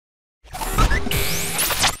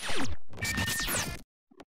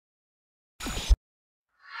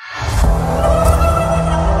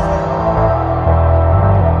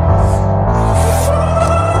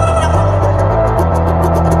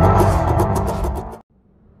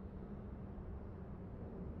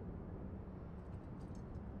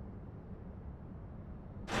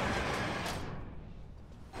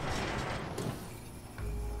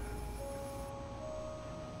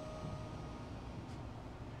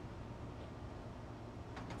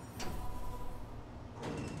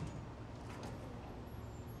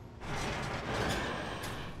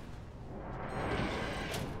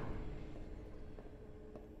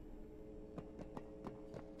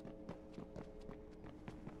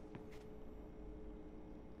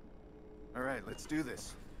All right, let's do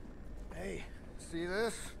this. Hey, see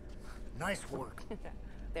this? Nice work.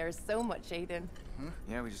 There's so much, Aiden. Huh?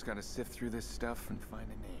 Yeah, we just gotta sift through this stuff and find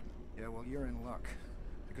a name. Yeah, well, you're in luck.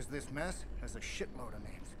 Because this mess has a shitload of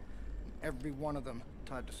names. And every one of them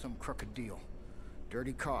tied to some crooked deal.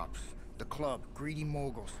 Dirty cops, the club, greedy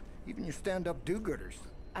moguls, even your stand-up do-gooders.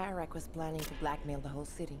 IRAC was planning to blackmail the whole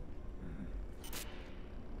city.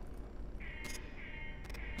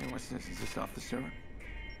 Hey, what's this? Is this off the server?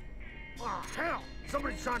 Oh, hell!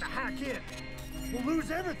 Somebody's trying to hack in. We'll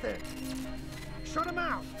lose everything. Shut him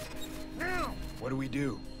out. Now! What do we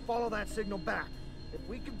do? Follow that signal back. If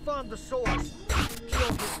we can find the source,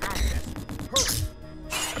 kill his access. Hurry!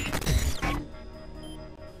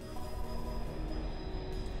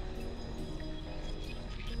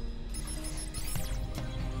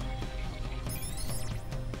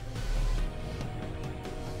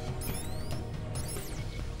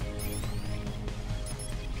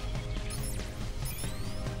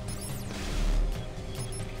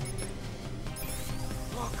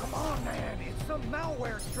 Oh, come on, man. It's some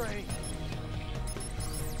malware strain.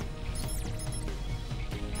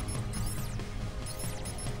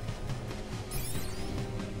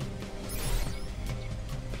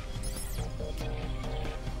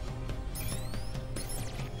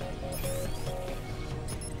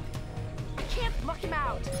 I can't lock him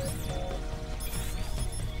out!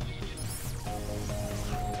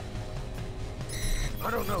 I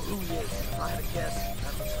don't know who he is. If I had a guess,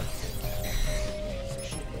 that looks like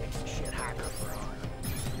piece of shit hacker for hire.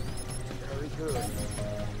 Very good.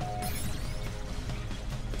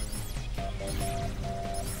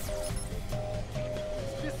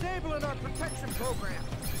 Disabling our protection program.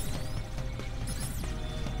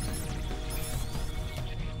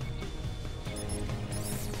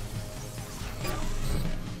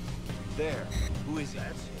 There. Who is he?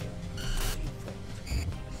 That's it.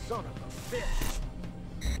 Son of a bitch.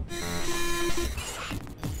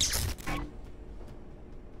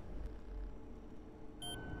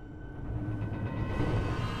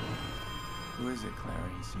 Who is it, Clara?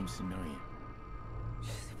 He seems to know you.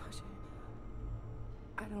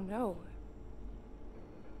 I don't know.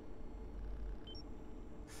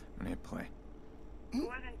 I'm gonna hit play. It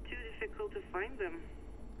wasn't too difficult to find them.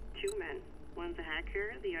 Two men. One's a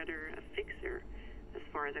hacker, the other a fixer, as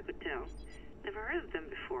far as I could tell. Never heard of them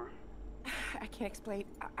before. I can't explain.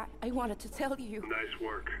 I wanted to tell you. Nice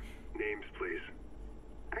work. Names, please.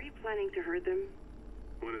 Are you planning to hurt them?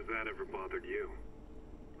 When has that ever bothered you?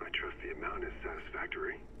 I trust the amount is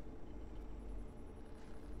satisfactory.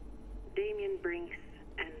 Damien Brinks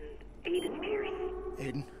and Aiden Pierce.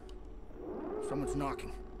 Aiden, someone's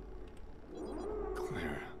knocking.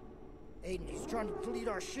 Clara. Aiden, he's trying to delete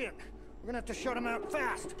our shit. We're gonna have to shut him out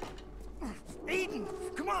fast. Aiden,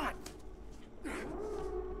 come on!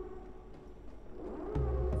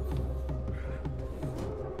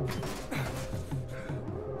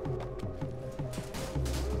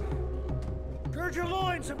 Gird your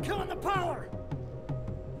loins, I'm killing the power!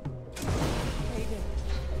 Aiden.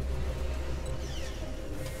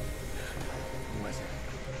 Who was it?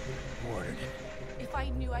 Who ordered it? If I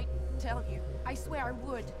knew, I'd tell you. I swear I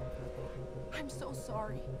would. I'm so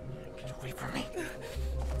sorry. Get away from me.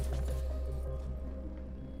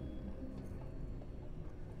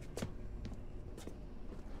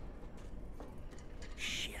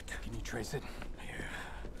 Shit. Can you trace it? Yeah,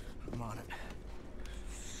 I'm on it.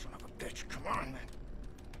 Son of a bitch, come on, man.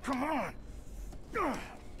 Come on! Ugh,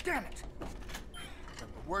 damn it!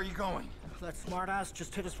 Where are you going? That smartass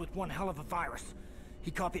just hit us with one hell of a virus. He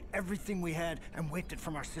copied everything we had and wiped it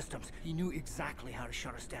from our systems. He knew exactly how to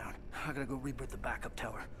shut us down. I gotta go reboot the backup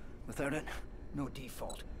tower. Without it, no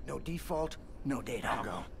default. No default, no data. I'll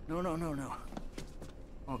go. No.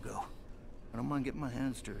 I'll go. I don't mind getting my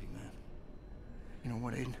hands dirty, man. You know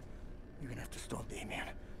what, Aiden? You're gonna have to stall Damien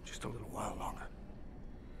just a little while longer.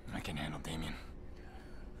 I can handle Damien.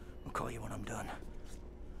 I'll call you when I'm done.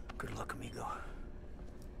 Good luck, amigo.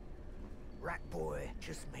 Rat boy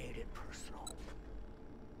just made it personal.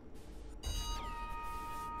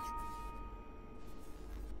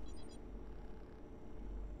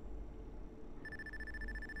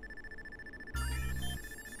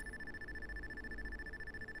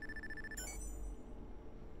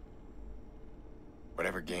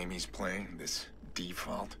 Whatever game he's playing, this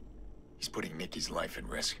default, he's putting Nikki's life at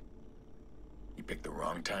risk. He picked the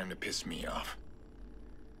wrong time to piss me off.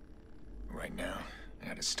 Right now, I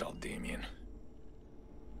gotta stall Damien.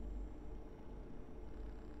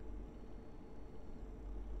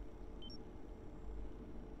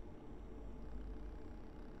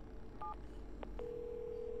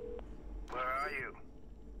 Where are you?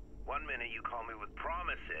 1 minute, you call me with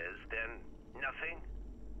promises, then nothing?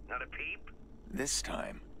 Not a peep? This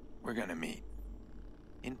time, we're gonna meet.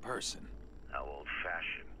 In person. How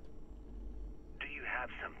old-fashioned. Do you have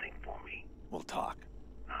something for me? We'll talk.